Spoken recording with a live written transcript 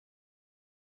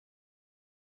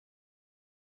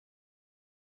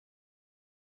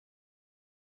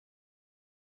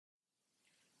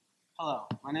Hello,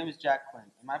 my name is Jack Quinn,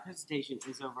 and my presentation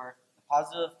is over the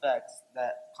positive effects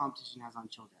that competition has on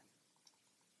children.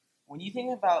 When you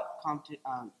think about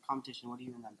competition, what do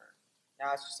you remember?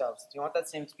 Now ask yourselves, do you want that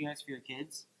same experience for your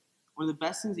kids? One of the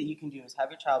best things that you can do is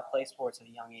have your child play sports at a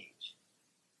young age.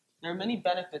 There are many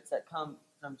benefits that come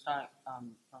from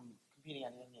competing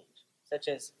at a young age, such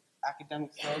as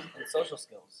academic skills and social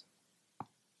skills.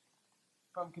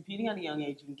 From competing at a young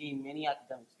age, you can gain many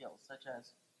academic skills, such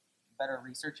as better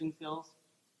researching skills,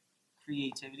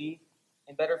 creativity,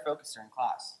 and better focus during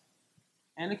class.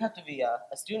 Anna Capdevila,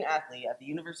 a student athlete at the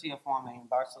University of Guam in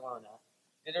Barcelona,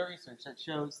 did a research that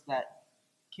shows that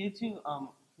kids who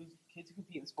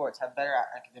compete in sports have better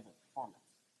academic performance.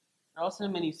 There are also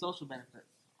many social benefits.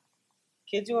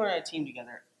 Kids who are in a team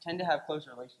together tend to have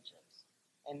closer relationships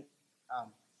and, um,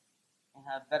 and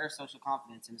have better social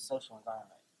confidence in a social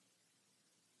environment.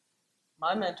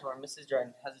 My mentor, Mrs.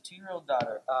 Dredden, has a 2-year-old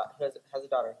daughter. Has a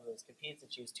daughter who has competed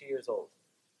since she was 2 years old.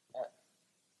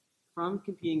 From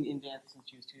competing in dance since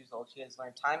she was 2 years old, she has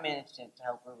learned time management to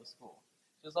help her with school.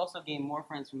 She has also gained more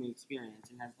friends from the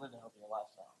experience and has lived a healthier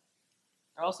lifestyle.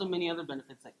 There are also many other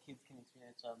benefits that kids can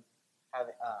experience from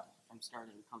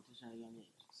starting competition at a young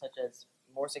age, such as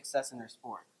more success in their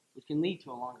sport, which can lead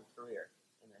to a longer career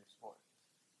in their sport.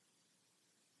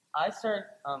 I started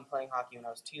playing hockey when I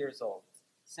was 2 years old.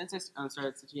 Since I started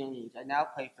at such a young age, I now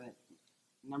play for the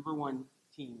 #1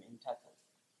 team in Texas.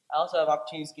 I also have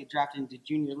opportunities to get drafted into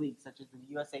junior leagues such as the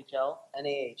USHL,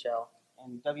 NAHL,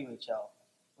 and WHL,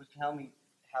 which can help me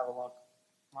have a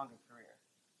longer career.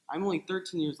 I'm only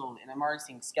 13 years old, and I'm already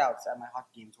seeing scouts at my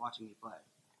hockey games watching me play.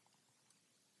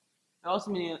 There are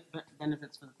also many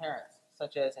benefits for the parents,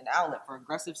 such as an outlet for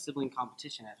aggressive sibling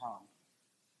competition at home.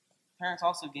 Parents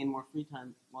also gain more free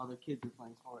time while their kids are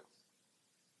playing sports.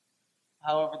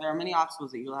 However, there are many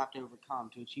obstacles that you'll have to overcome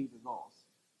to achieve your goals,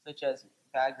 such as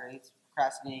bad grades,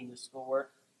 procrastinating your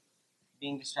schoolwork,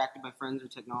 being distracted by friends or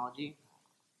technology,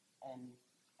 and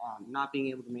not being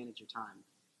able to manage your time.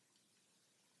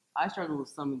 I struggled with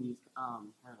some of these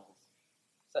hurdles.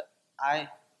 So I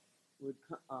would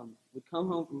come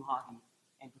home from hockey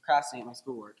and procrastinate my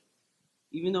schoolwork.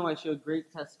 Even though I showed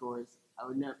great test scores,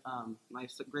 my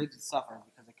grades would suffer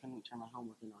because I couldn't turn my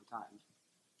homework in on time.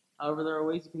 However, there are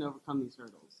ways you can overcome these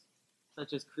hurdles,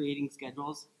 such as creating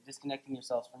schedules, disconnecting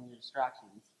yourselves from your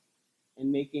distractions,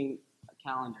 and making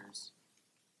calendars.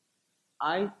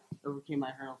 I overcame my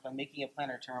hurdles by making a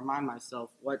planner to remind myself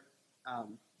what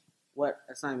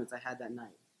assignments I had that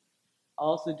night. I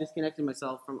also disconnected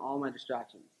myself from all my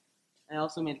distractions. I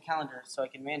also made a calendar so I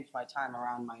can manage my time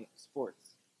around my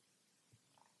sports.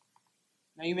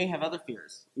 Now you may have other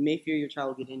fears. You may fear your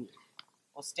child will get injured.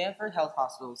 Well, Stanford Health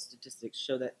Hospital statistics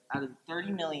show that out of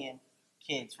 30 million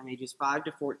kids from ages 5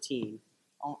 to 14,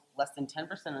 less than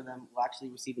 10% of them will actually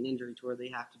receive an injury to where they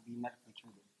have to be medically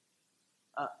treated.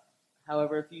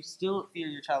 However, if you still fear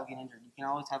your child will get injured, you can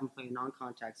always have them play a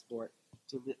non-contact sport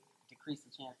to decrease the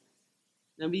chances.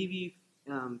 Now, maybe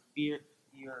fear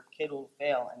your kid will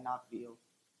fail and not feel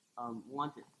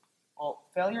wanted. Well,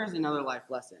 failure is another life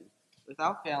lesson.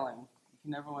 Without failing, you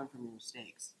can never learn from your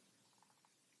mistakes.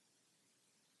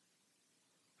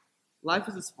 Life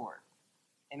is a sport,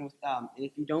 and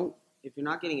if you're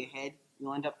not getting ahead,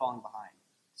 you'll end up falling behind.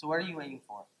 So what are you waiting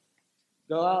for?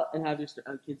 Go out and have your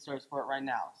kids start a sport right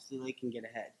now so they can get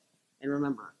ahead. And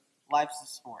remember, life's a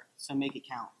sport, so make it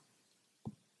count.